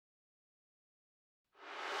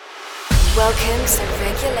Welcome to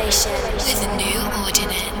Regulation with a New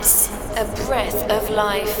Ordinance. A breath of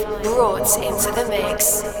life brought into the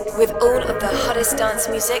mix. With all of the hottest dance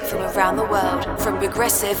music from around the world, from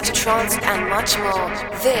progressive to trance and much more.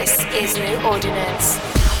 This is New Ordinance.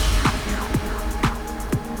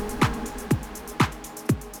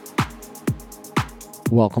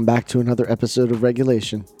 Welcome back to another episode of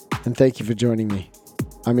Regulation, and thank you for joining me.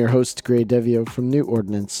 I'm your host, Gray Devio from New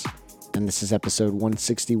Ordinance, and this is episode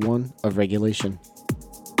 161 of Regulation.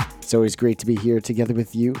 It's always great to be here together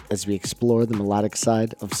with you as we explore the melodic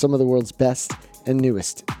side of some of the world's best and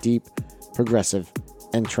newest deep, progressive,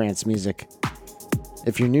 and trance music.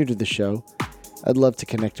 If you're new to the show, I'd love to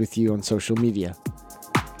connect with you on social media,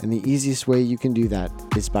 and the easiest way you can do that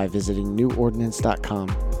is by visiting newordinance.com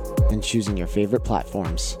and choosing your favorite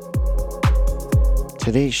platforms.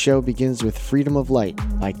 Today's show begins with Freedom of Light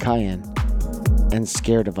by Cayenne and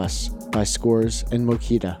Scared of Us by Scores and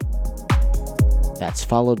Mokita. That's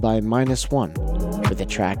followed by Minus One with a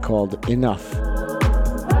track called Enough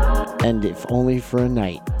and If Only for a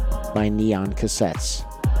Night by Neon Cassettes.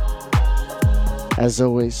 As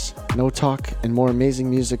always, no talk and more amazing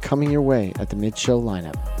music coming your way at the mid-show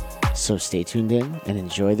lineup. So stay tuned in and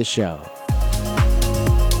enjoy the show.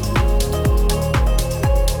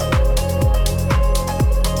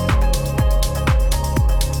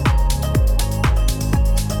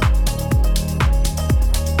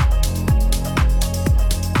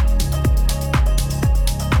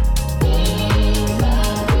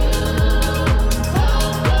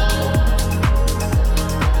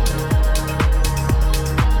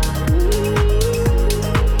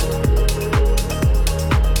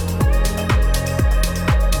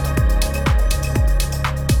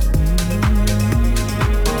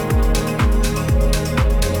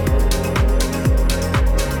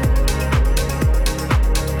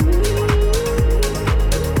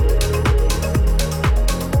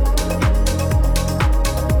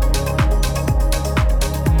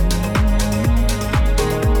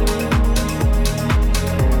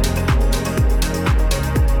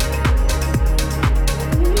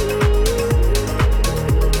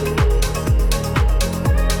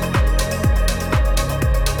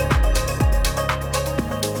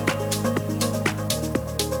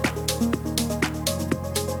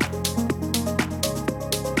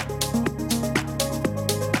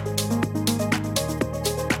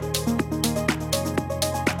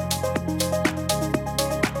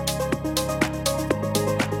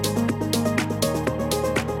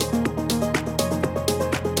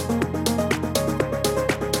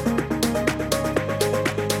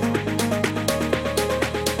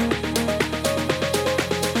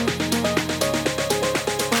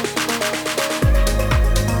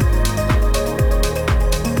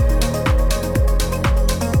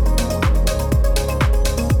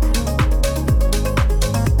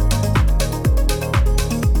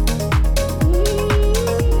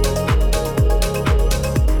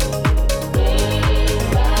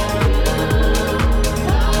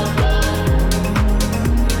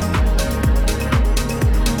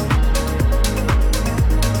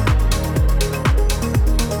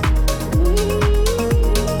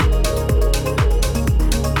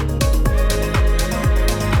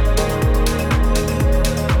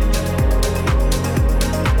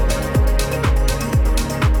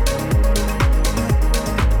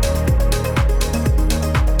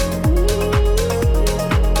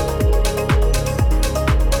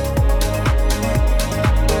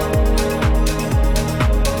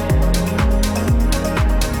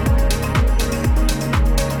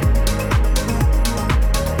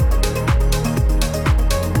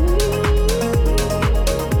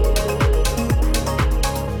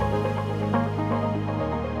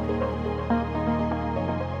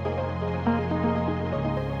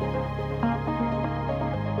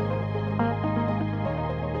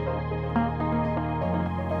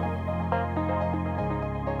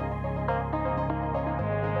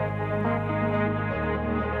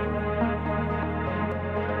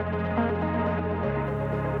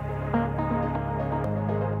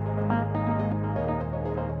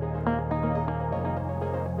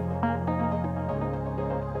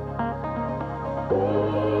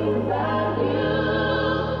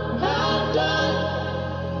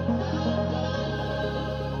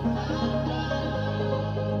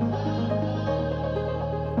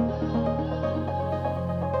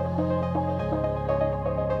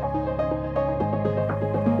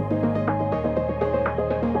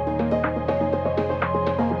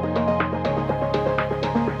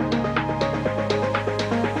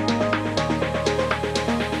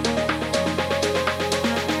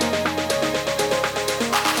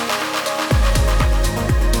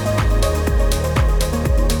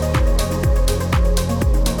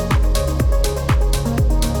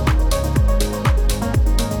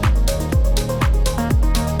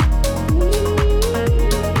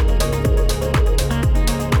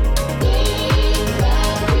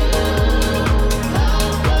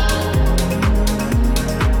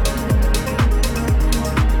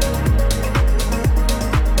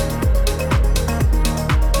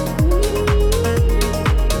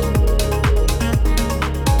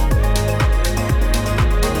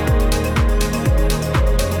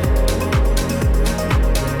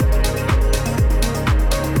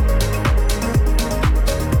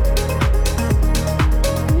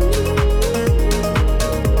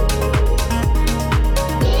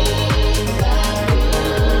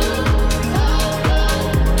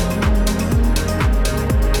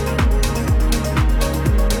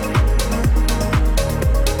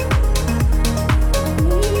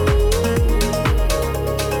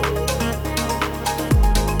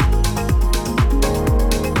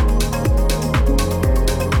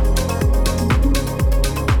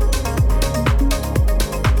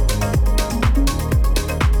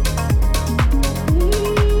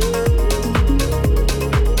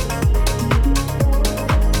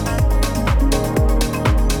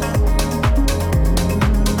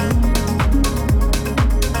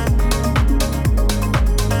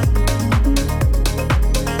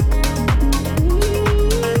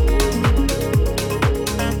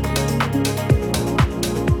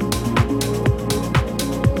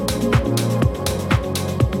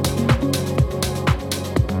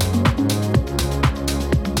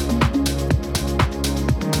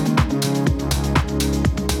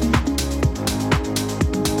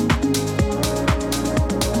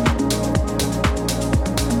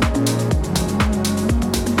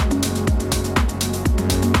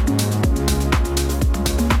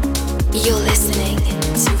 You're listening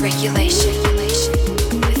to Regulation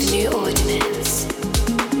with New Ordinance.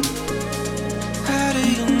 How do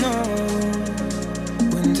you know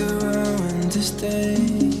when to run, when to stay?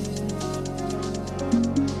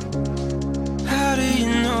 How do you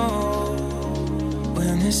know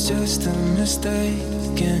when it's just a mistake?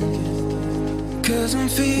 Cause I'm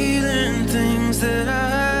feeling things that I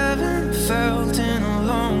haven't felt in a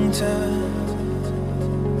long time,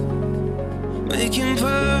 making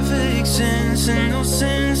perfect sense and no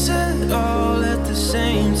sense at all at the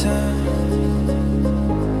same time.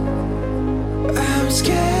 I'm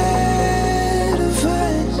scared of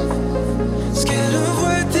us, scared of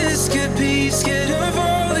what this could be, scared of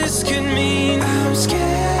all this could mean. I'm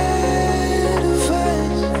scared of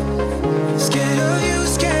us, scared of you,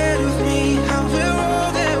 scared of me, how we're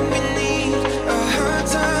all that we need. A hard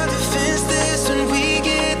time to fence this when we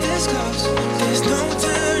get this close. There's no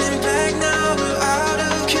turning back now, we're out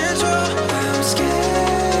of control. I'm scared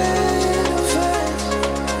of us.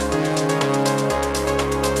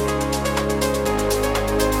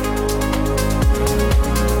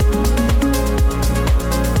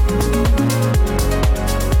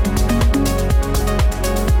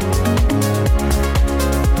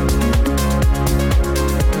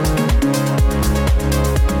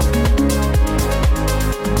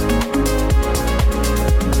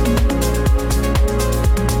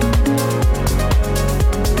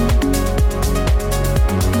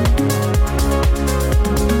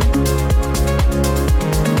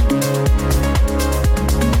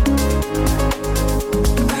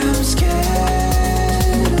 I'm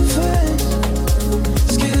scared of us,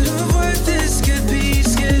 scared of what this could be,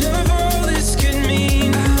 scared of all this could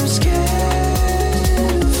mean. I'm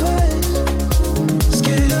scared of us,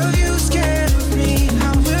 scared of you, scared of me,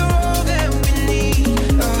 how we're all that we need.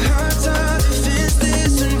 A hard time to fence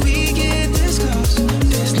this when we get this close.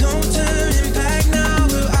 There's no turning back now,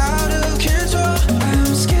 we're out of control.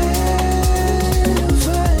 I'm scared of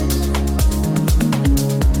us.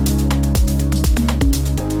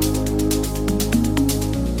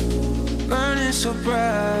 Burning so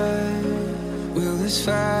bright, will this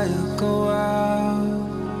fire go out?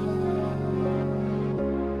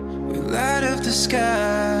 We'll light up the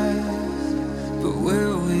sky, but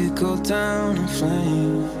will we go down in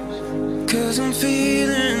flames? Cause I'm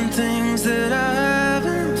feeling things that I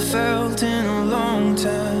haven't felt in a long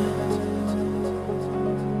time,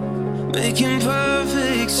 making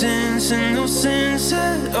perfect sense and no sense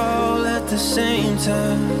at all at the same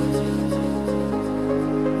time.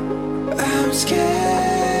 I'm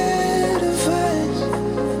scared of us,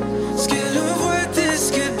 scared of what this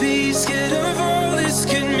could be, scared of all this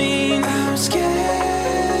could mean. I'm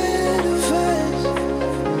scared of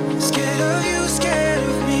us, scared of you, scared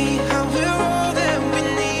of me, how we're all that we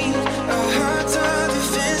need. A hard time to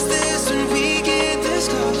fence this when we get this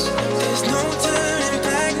close. There's no turning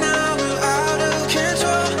back now, we're out of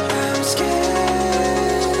control. I'm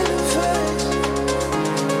scared of us.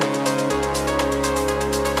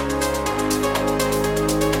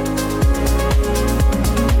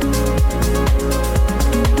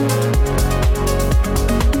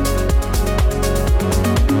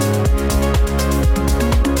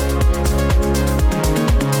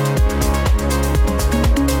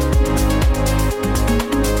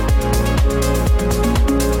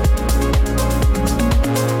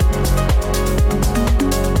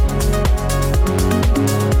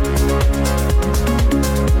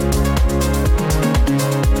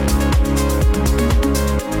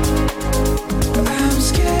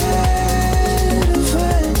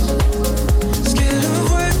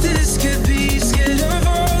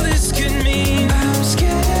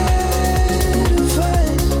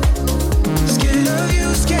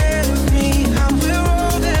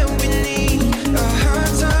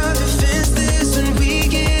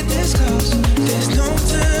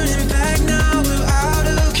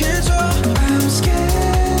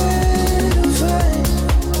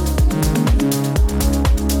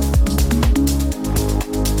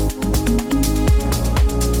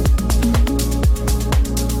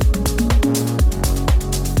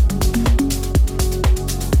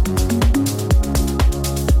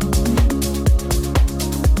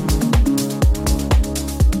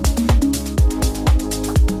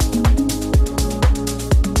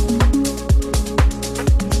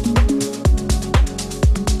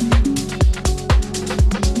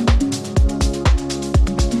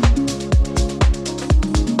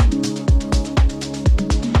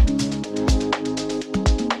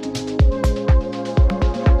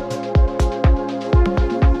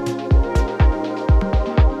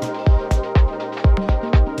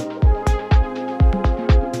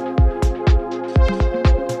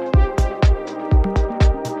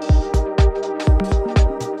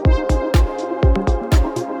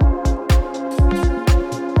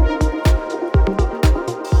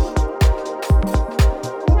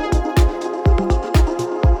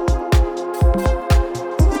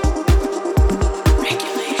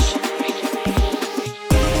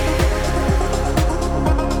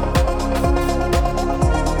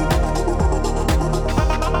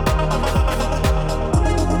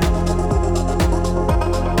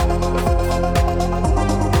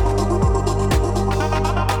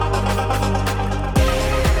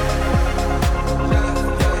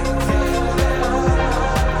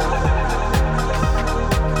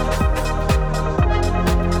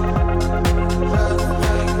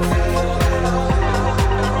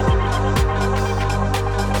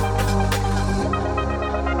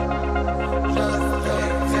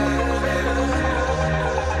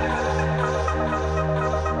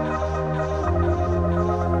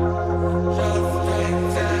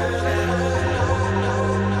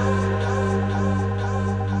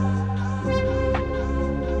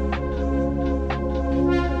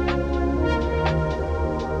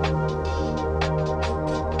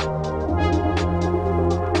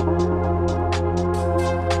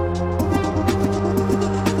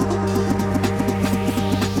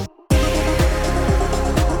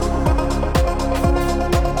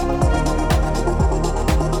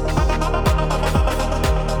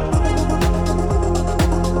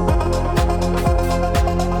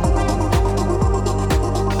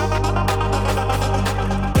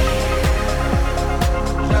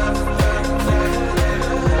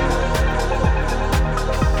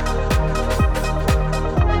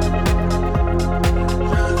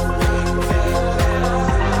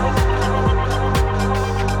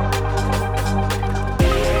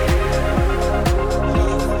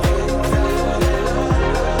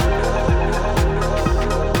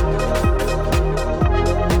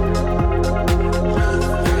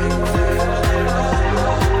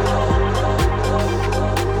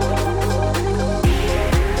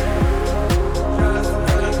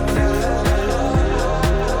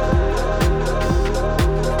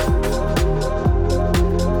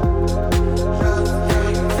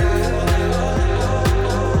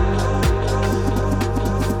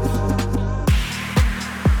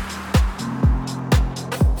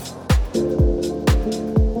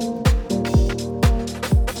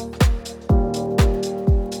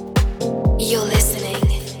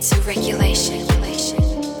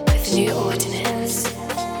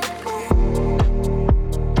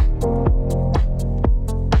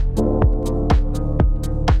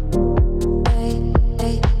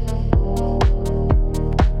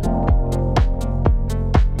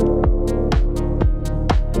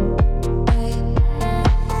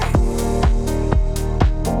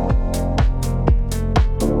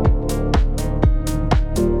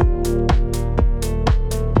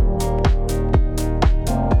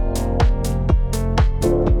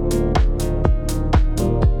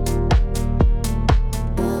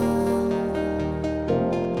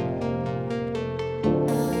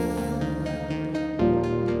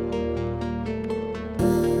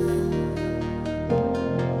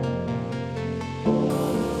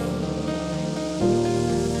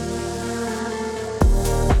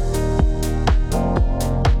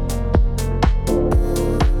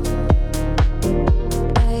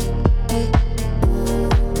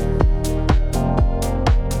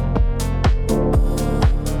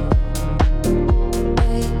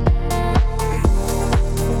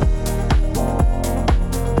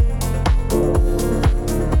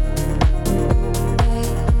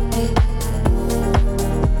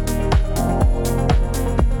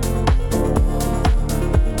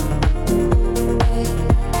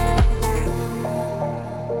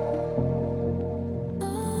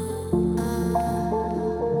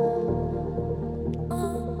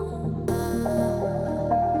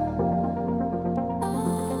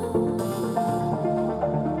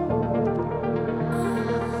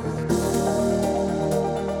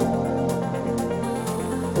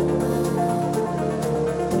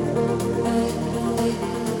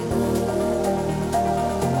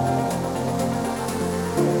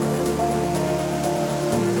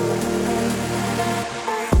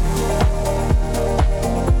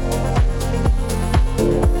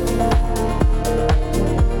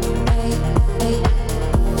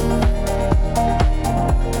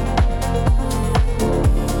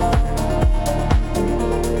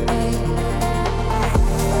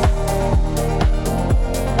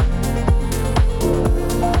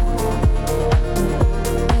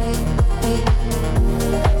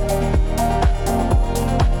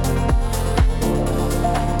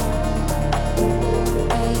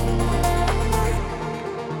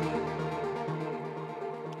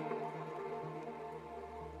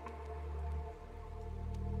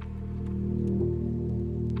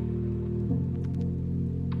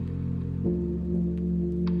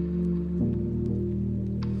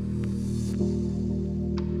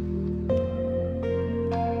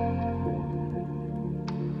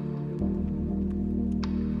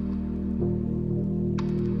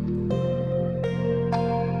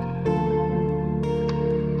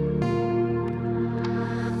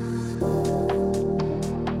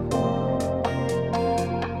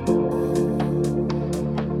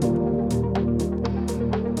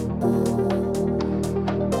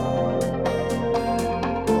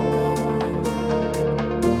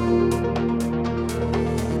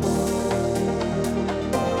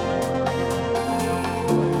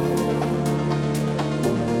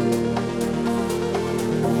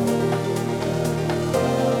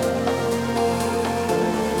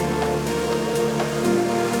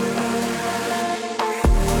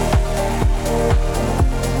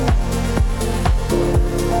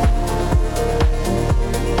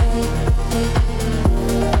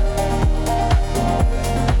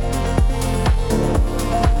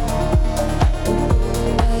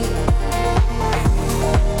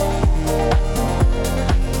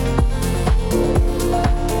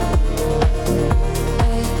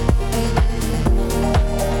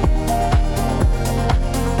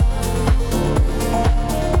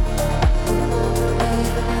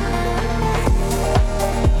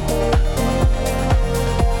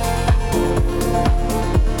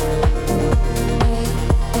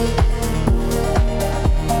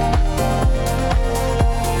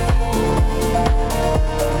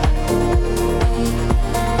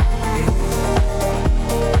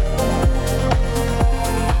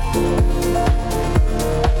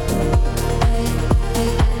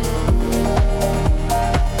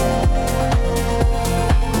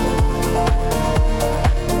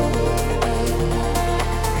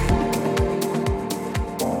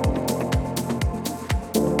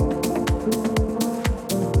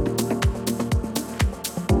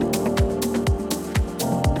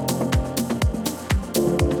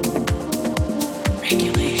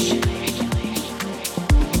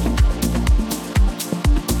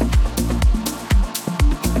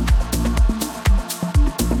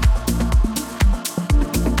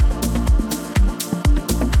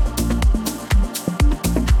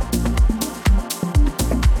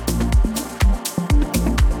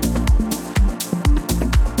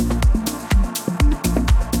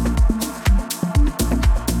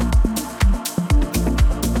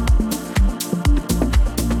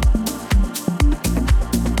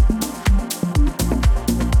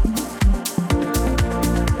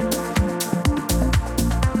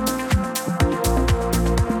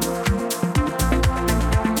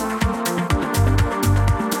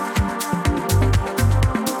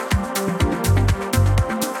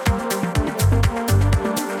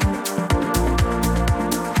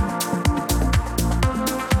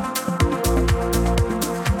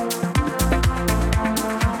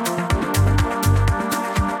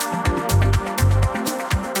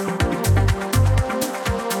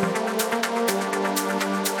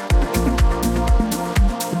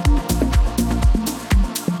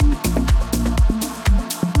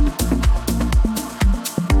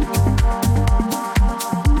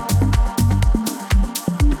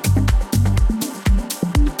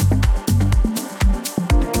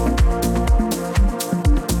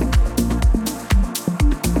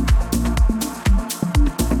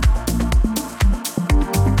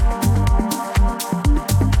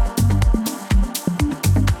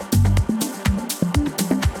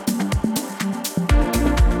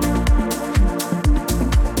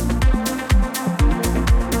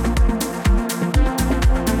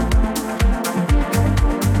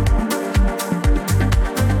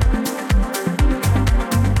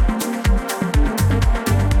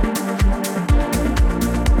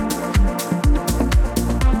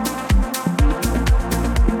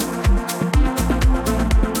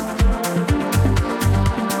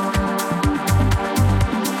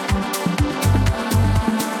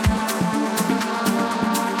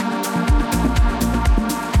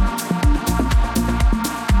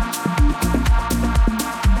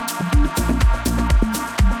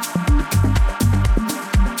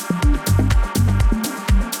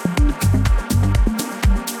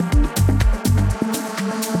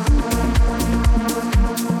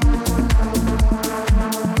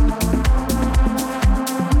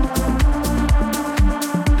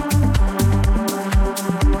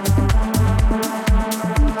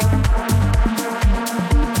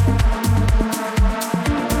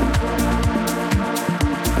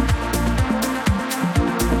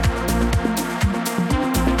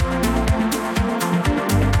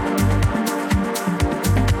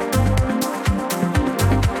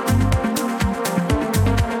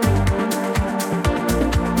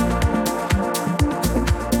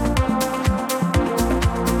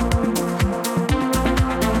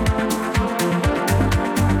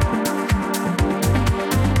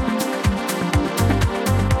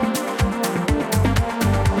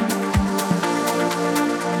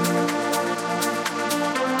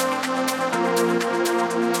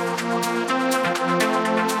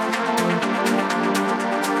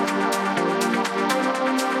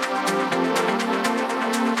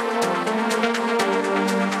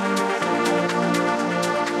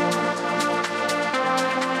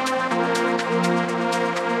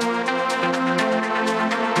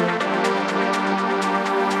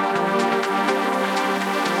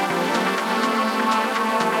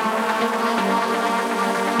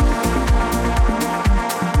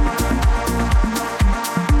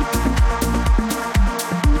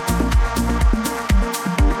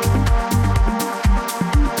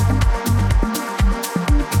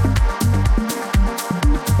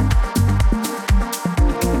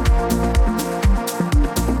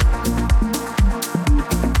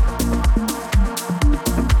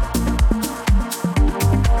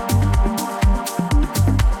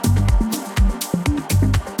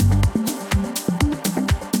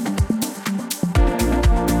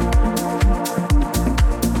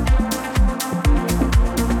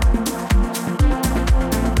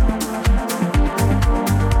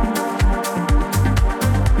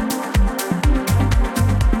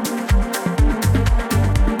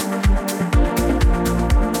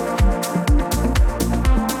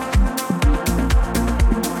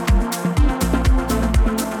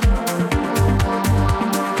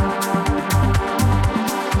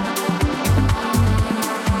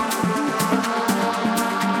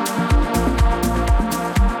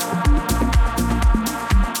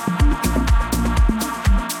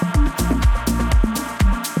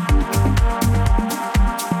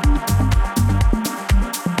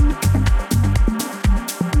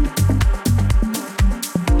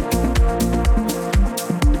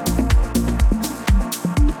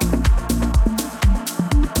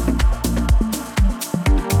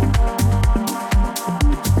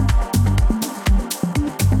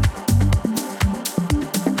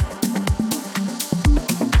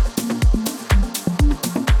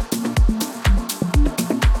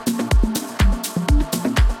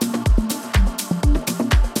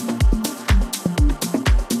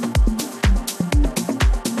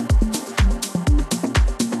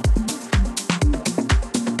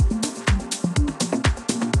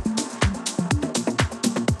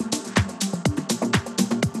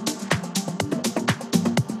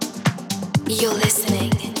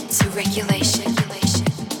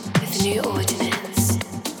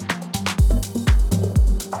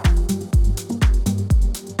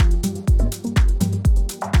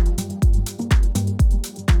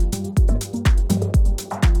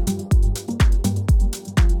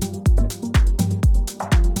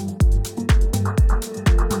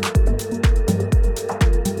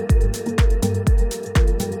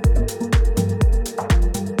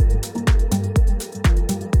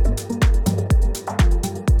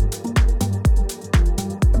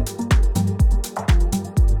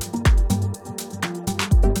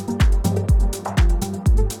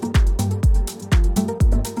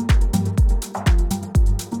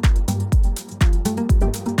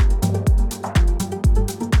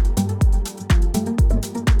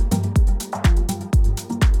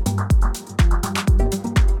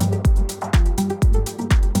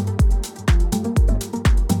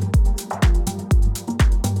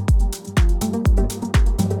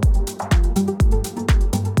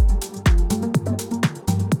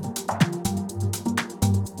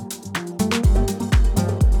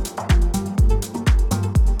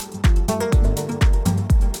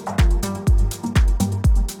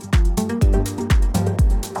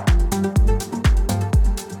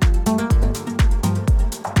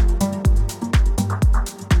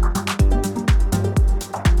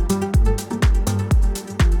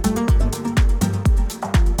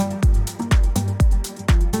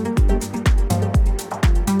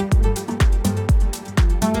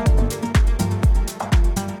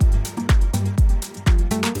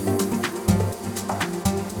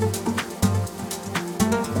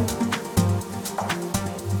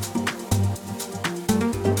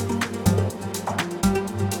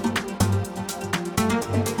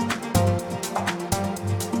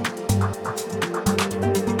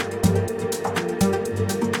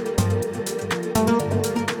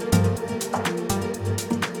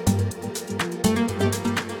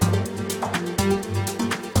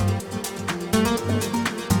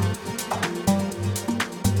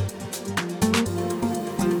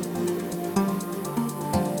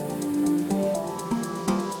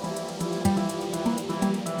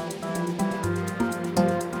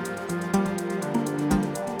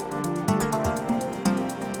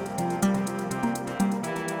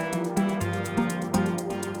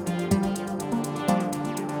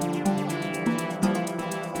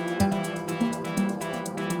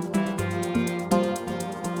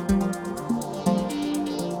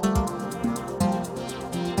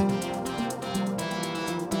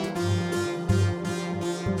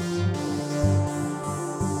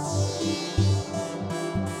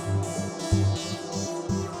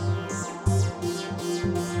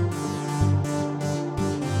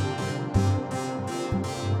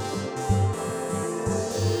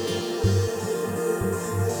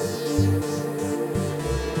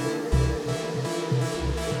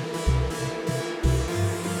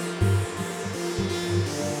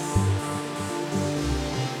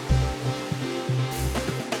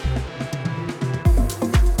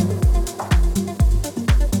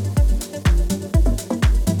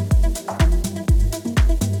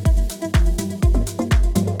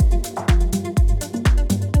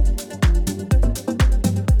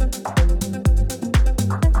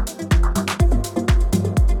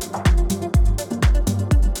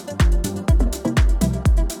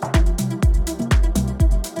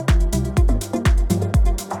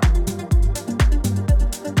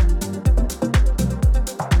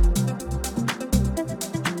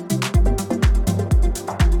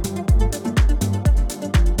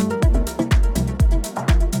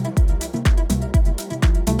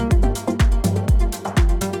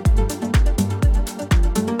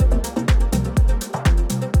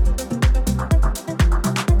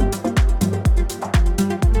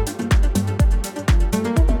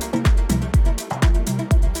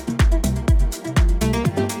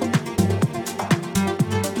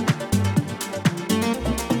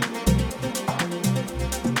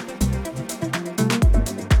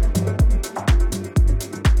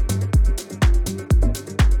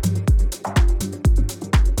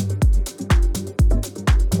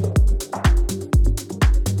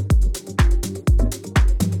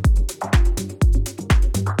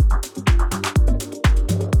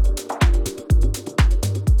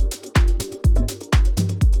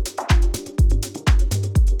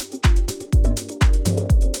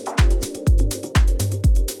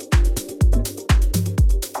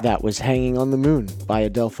 That was Hanging on the Moon by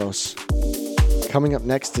Adelphos. Coming up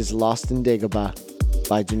next is Lost in Dagobah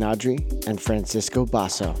by Dunadri and Francisco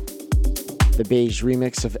Basso. The Beige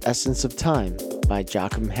remix of Essence of Time by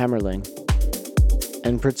Joachim Hammerling.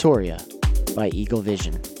 And Pretoria by Eagle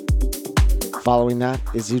Vision. Following that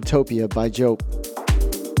is Utopia by Jope.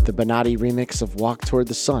 The Bonatti remix of Walk Toward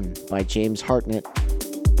the Sun by James Hartnett.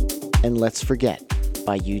 And Let's Forget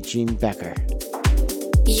by Eugene Becker.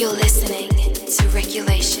 You're listening to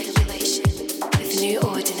Regulation with New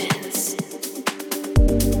Ordinance.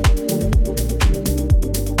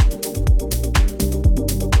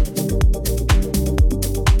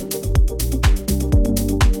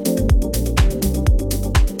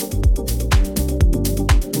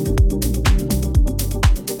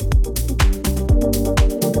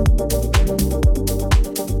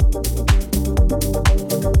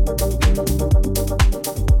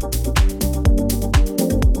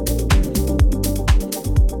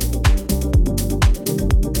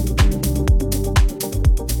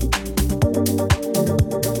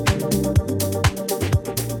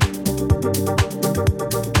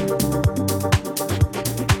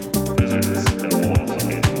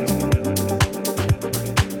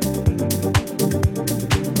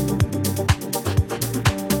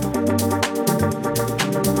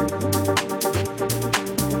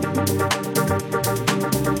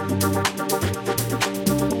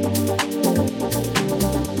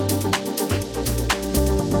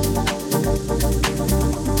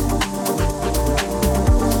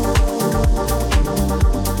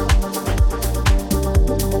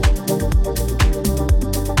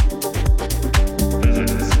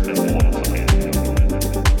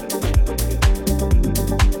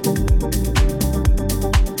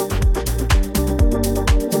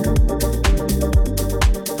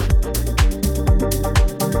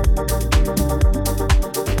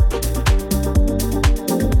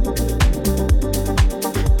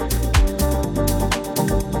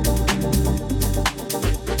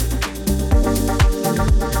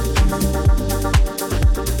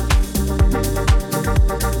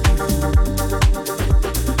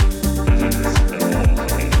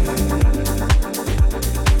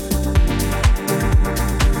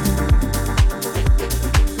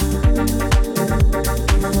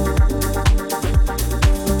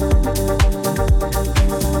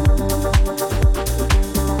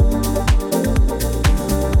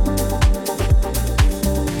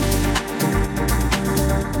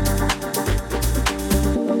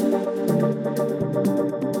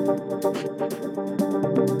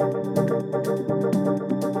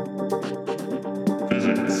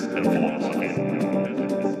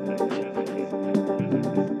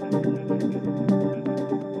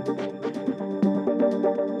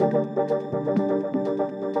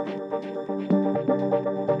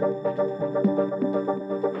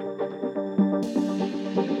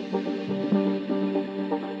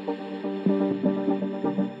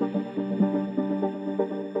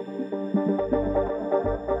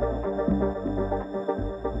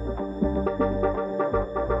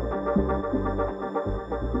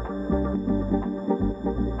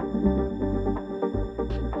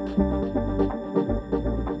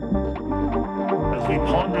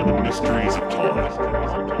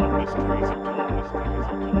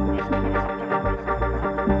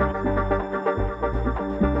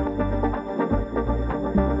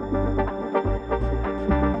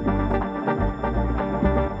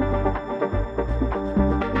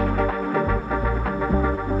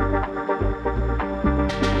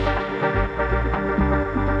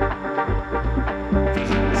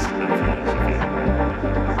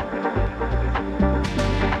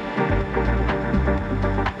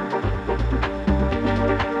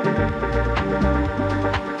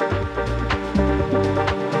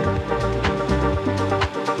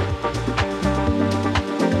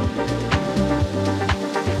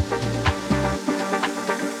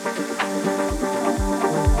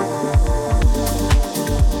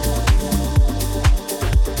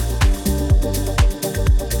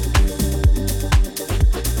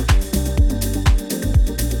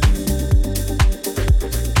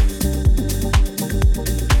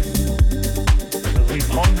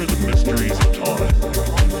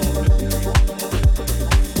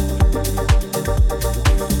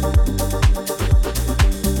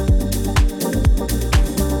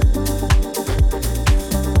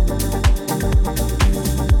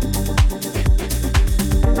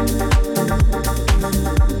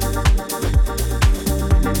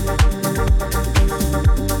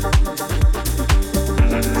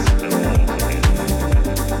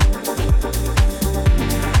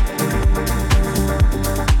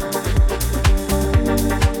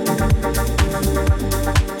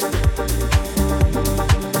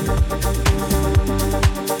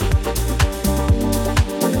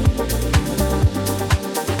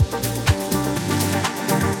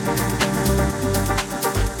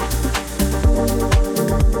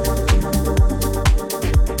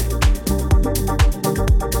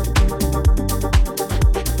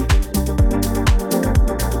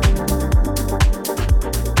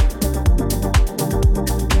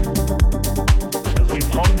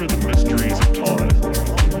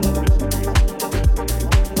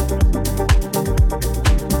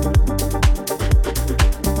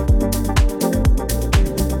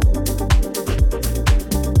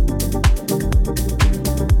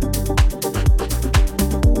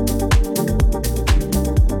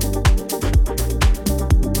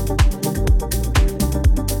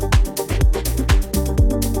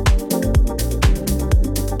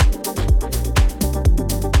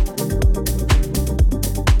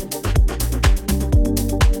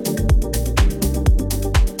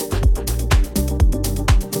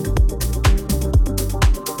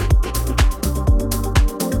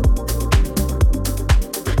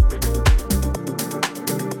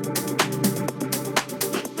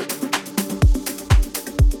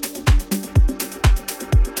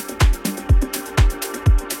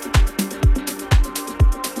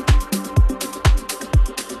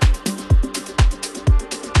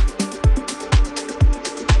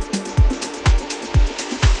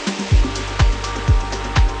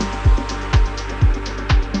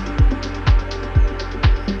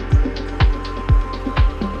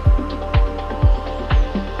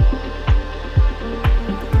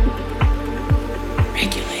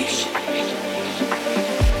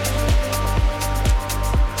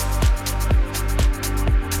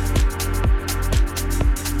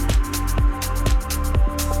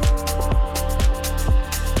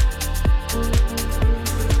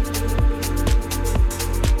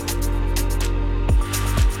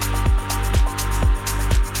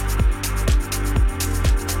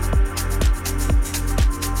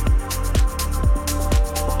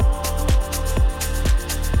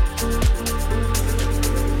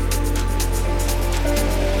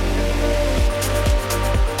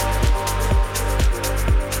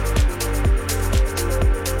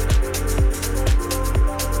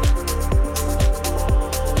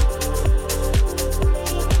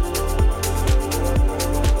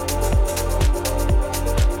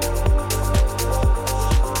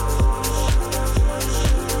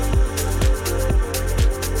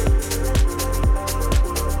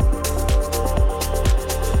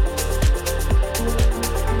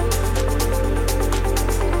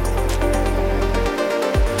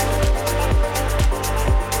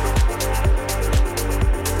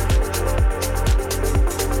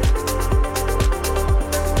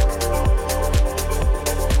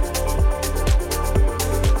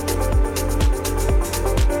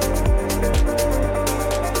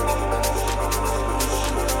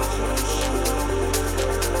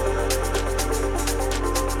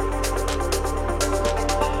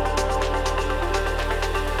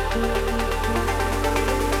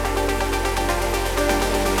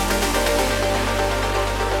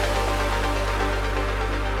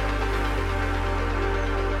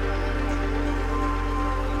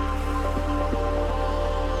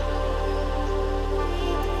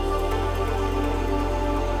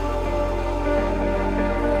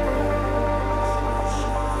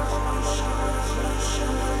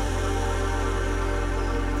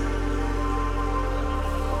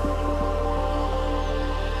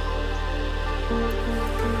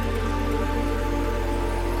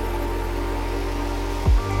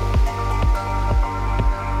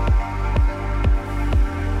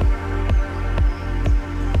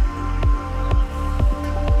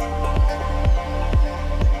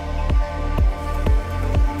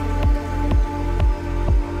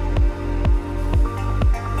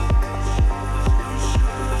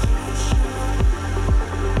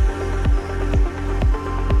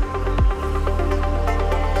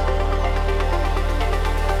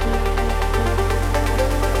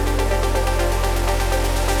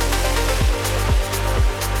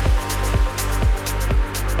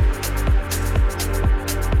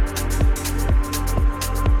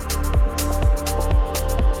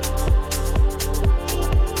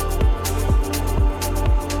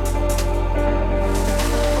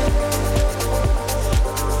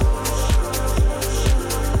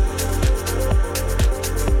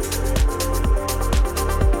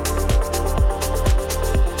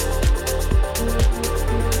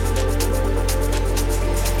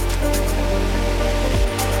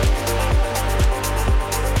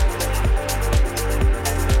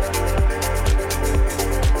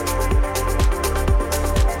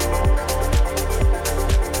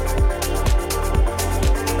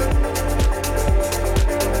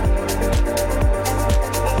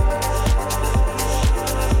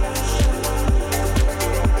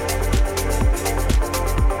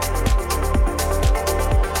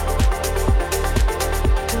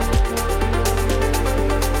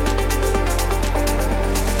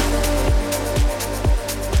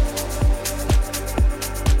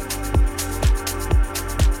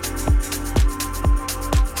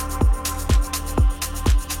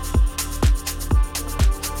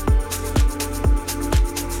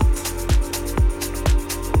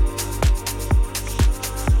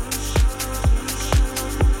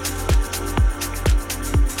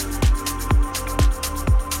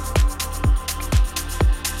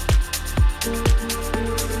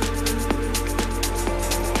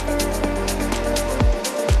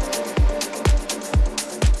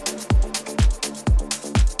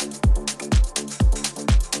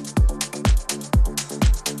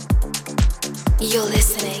 You're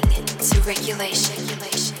listening to Regulation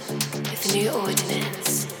with New Ordinance.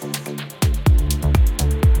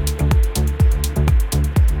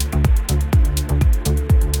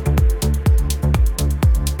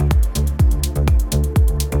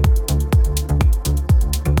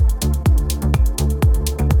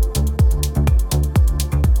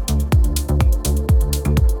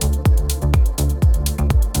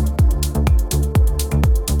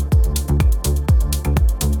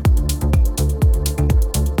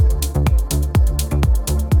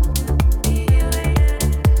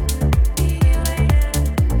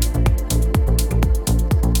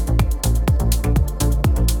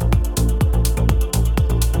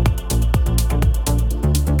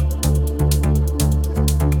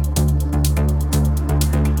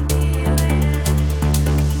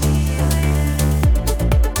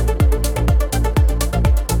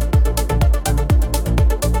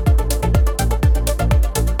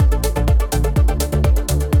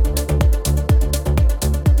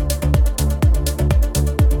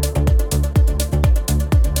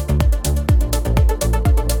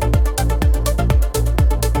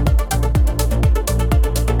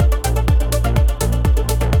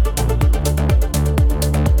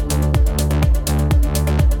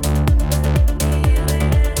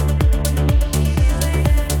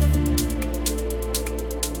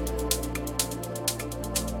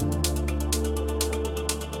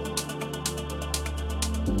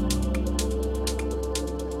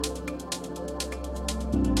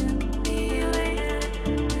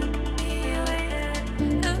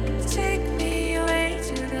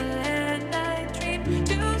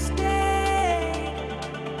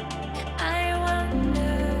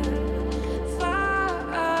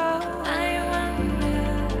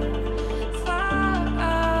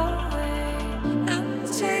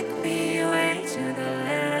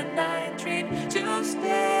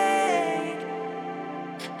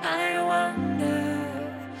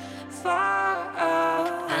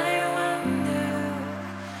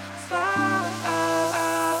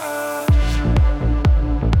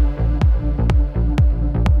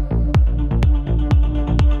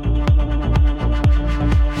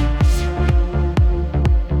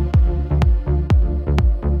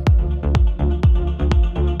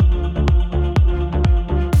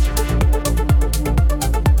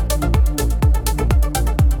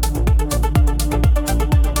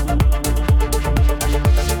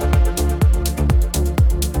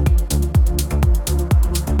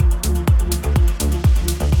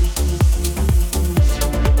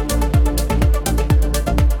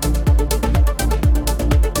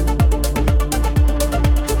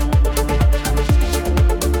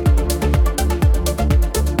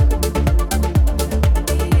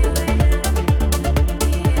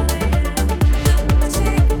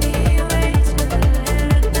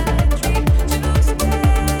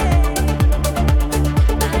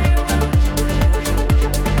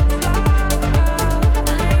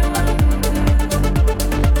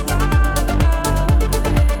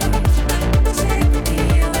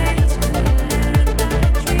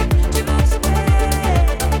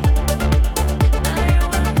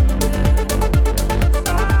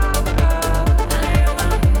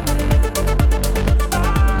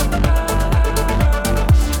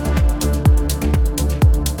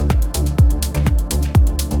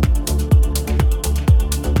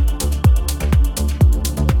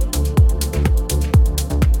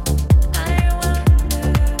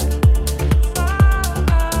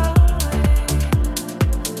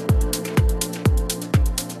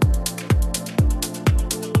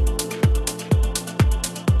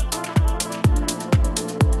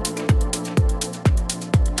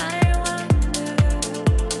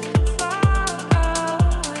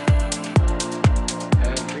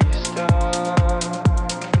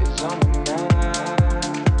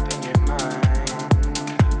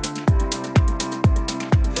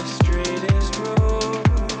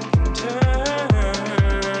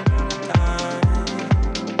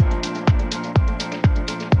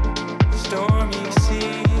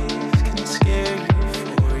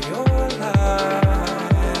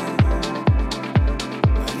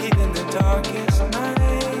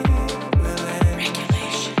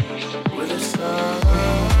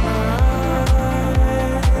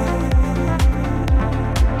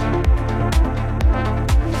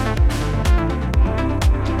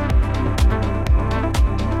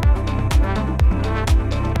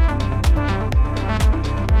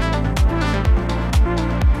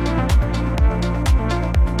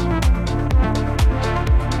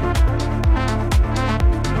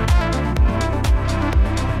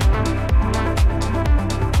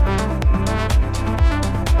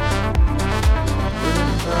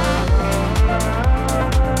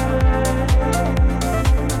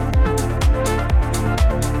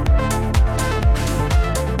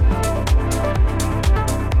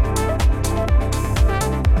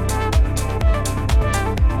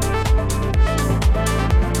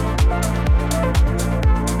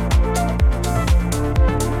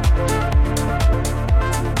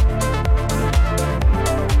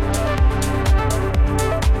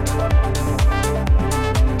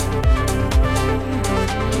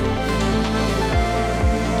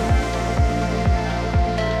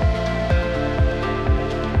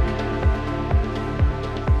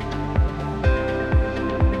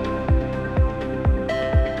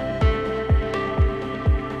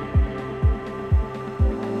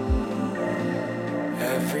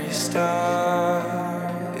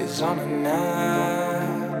 star is on a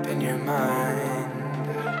nap in your mind.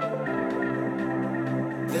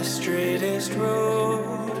 The straightest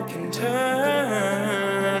road can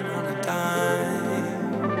turn on a dime.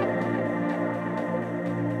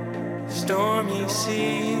 Stormy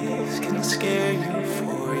seas can scare you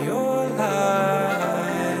for your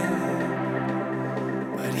life,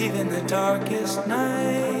 but even the darkest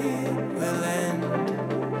night will end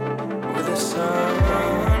with a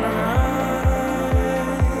sunrise.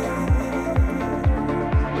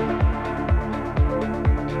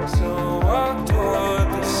 So walk toward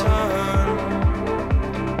the sun,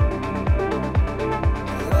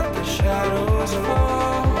 let the shadows fall.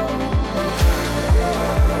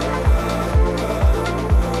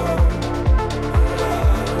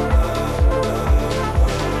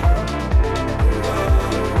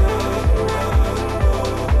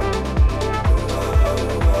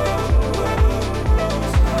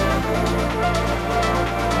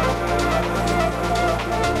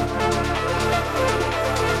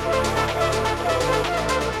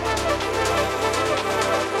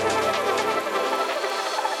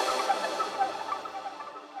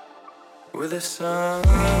 With the sun.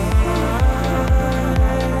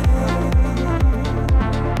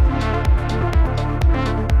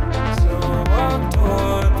 So walk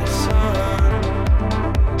toward the sun,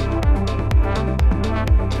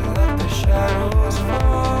 let the shadows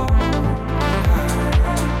fall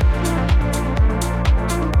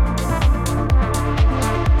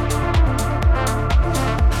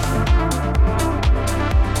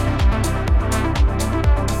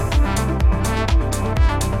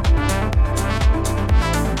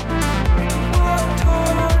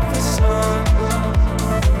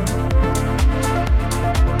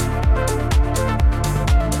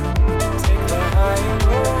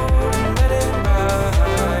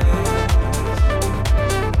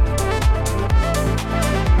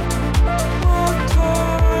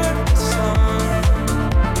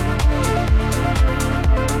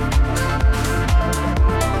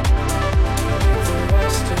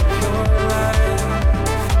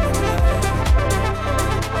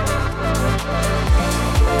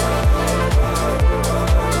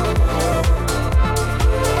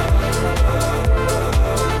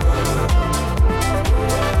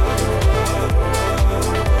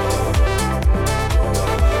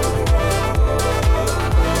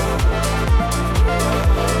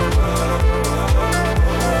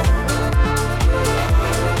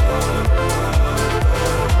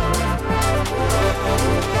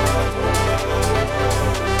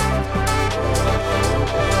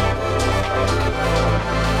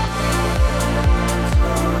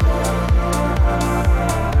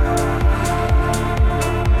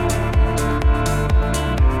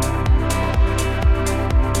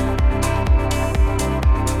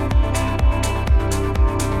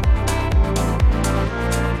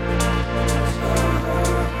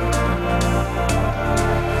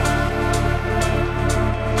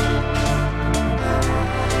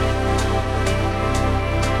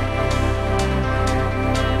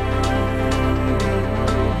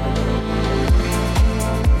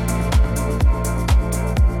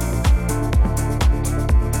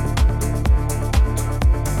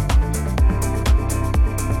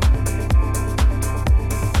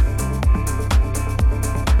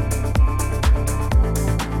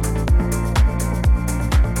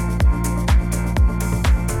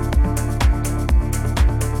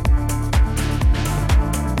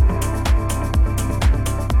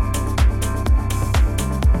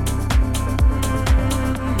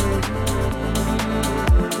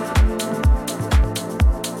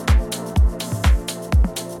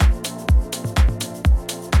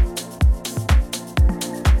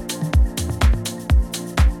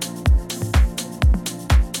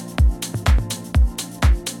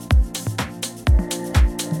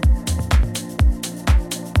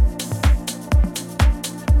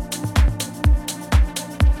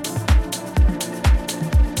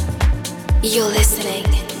You're listening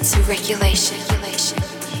to Regulation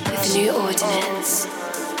with New Ordinance.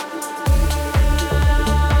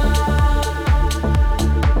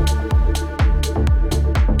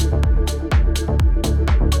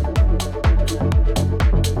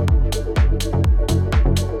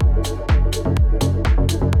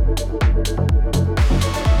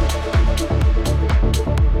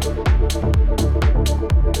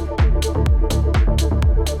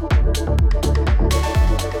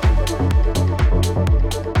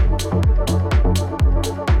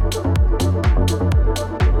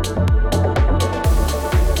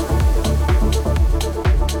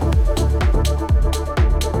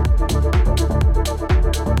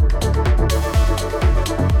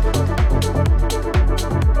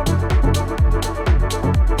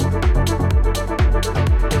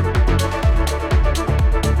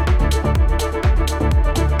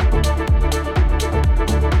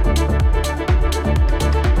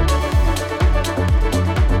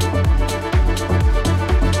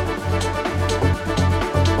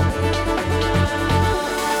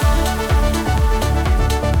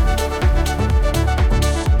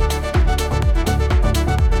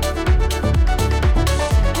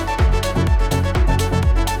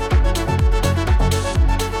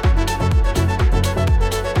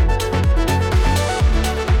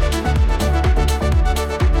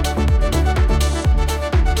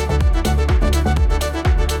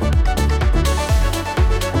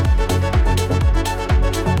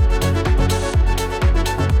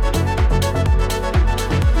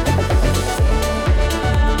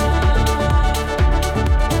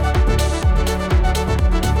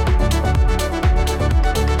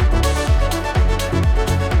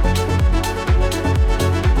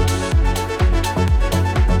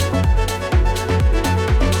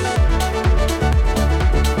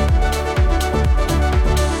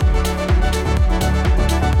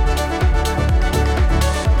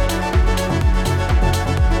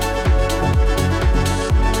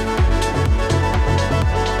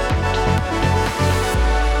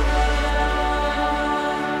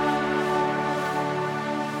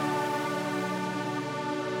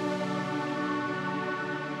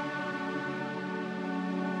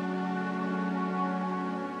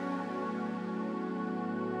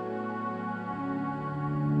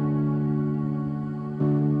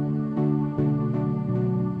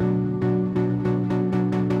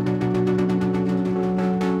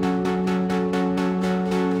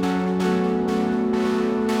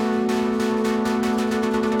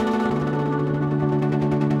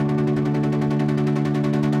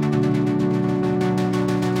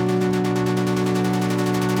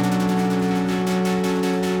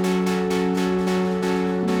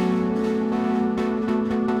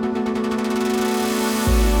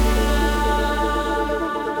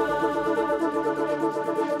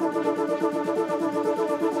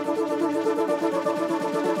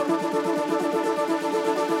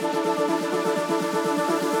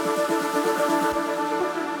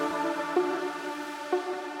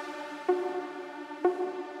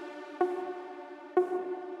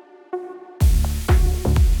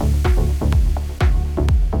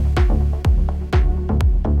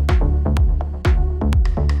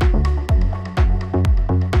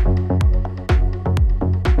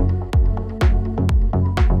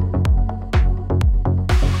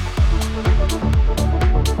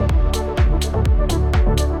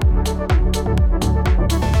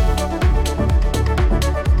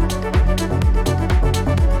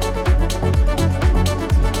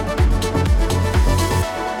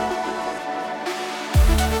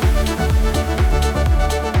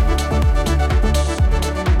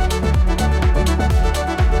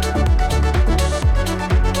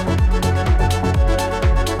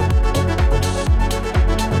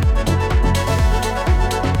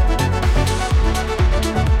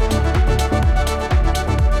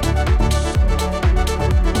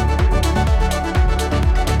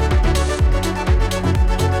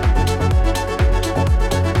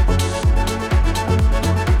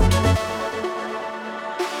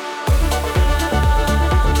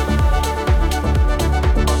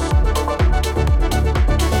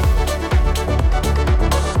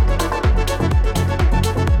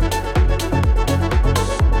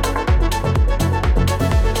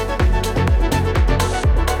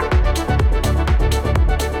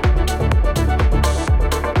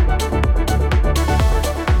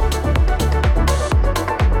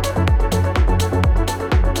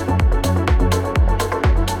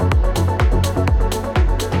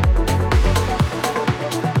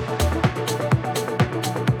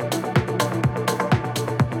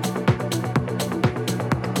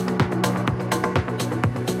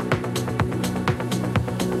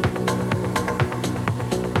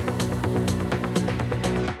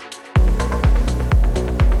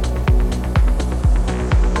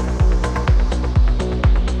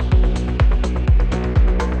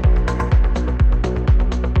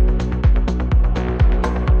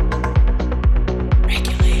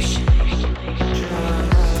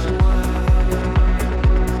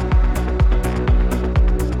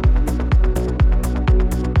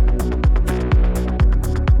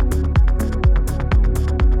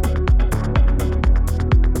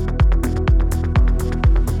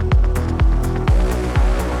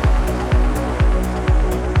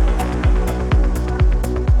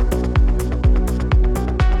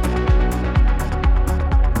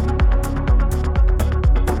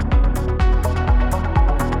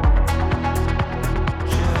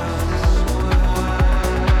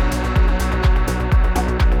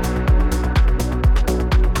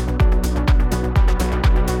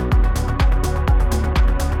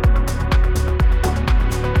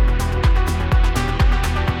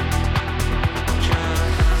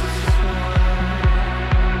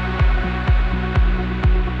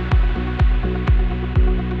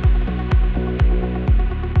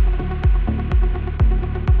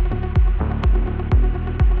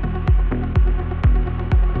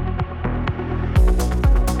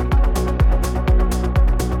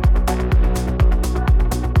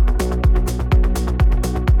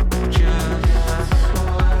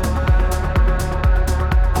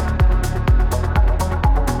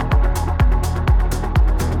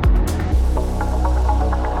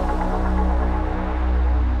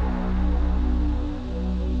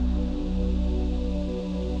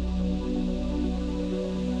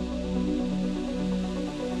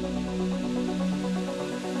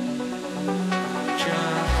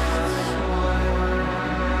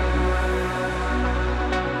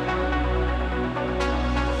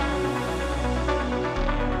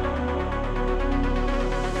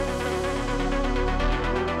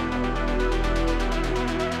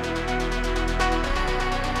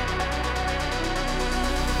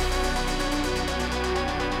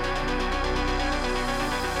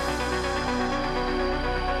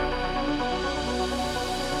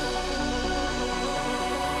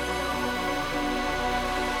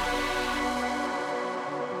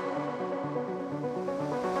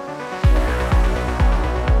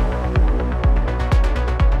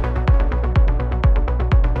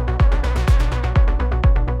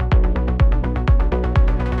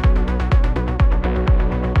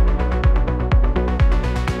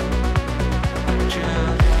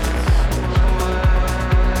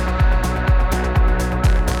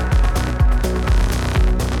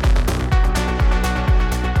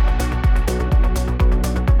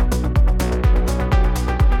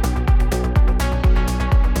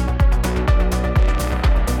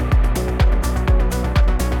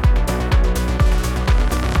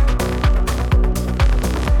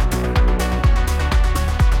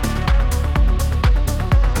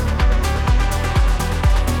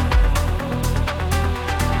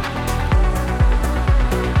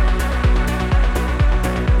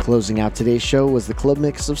 Closing out today's show was the club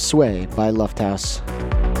mix of Sway by Lufthouse.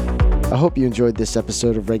 I hope you enjoyed this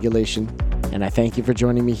episode of Regulation, and I thank you for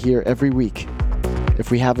joining me here every week.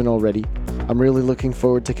 If we haven't already, I'm really looking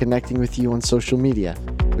forward to connecting with you on social media,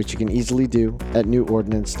 which you can easily do at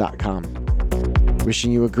newordinance.com.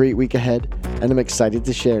 Wishing you a great week ahead, and I'm excited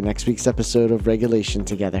to share next week's episode of Regulation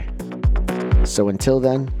together. So until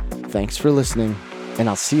then, thanks for listening, and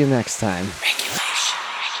I'll see you next time. Regulation.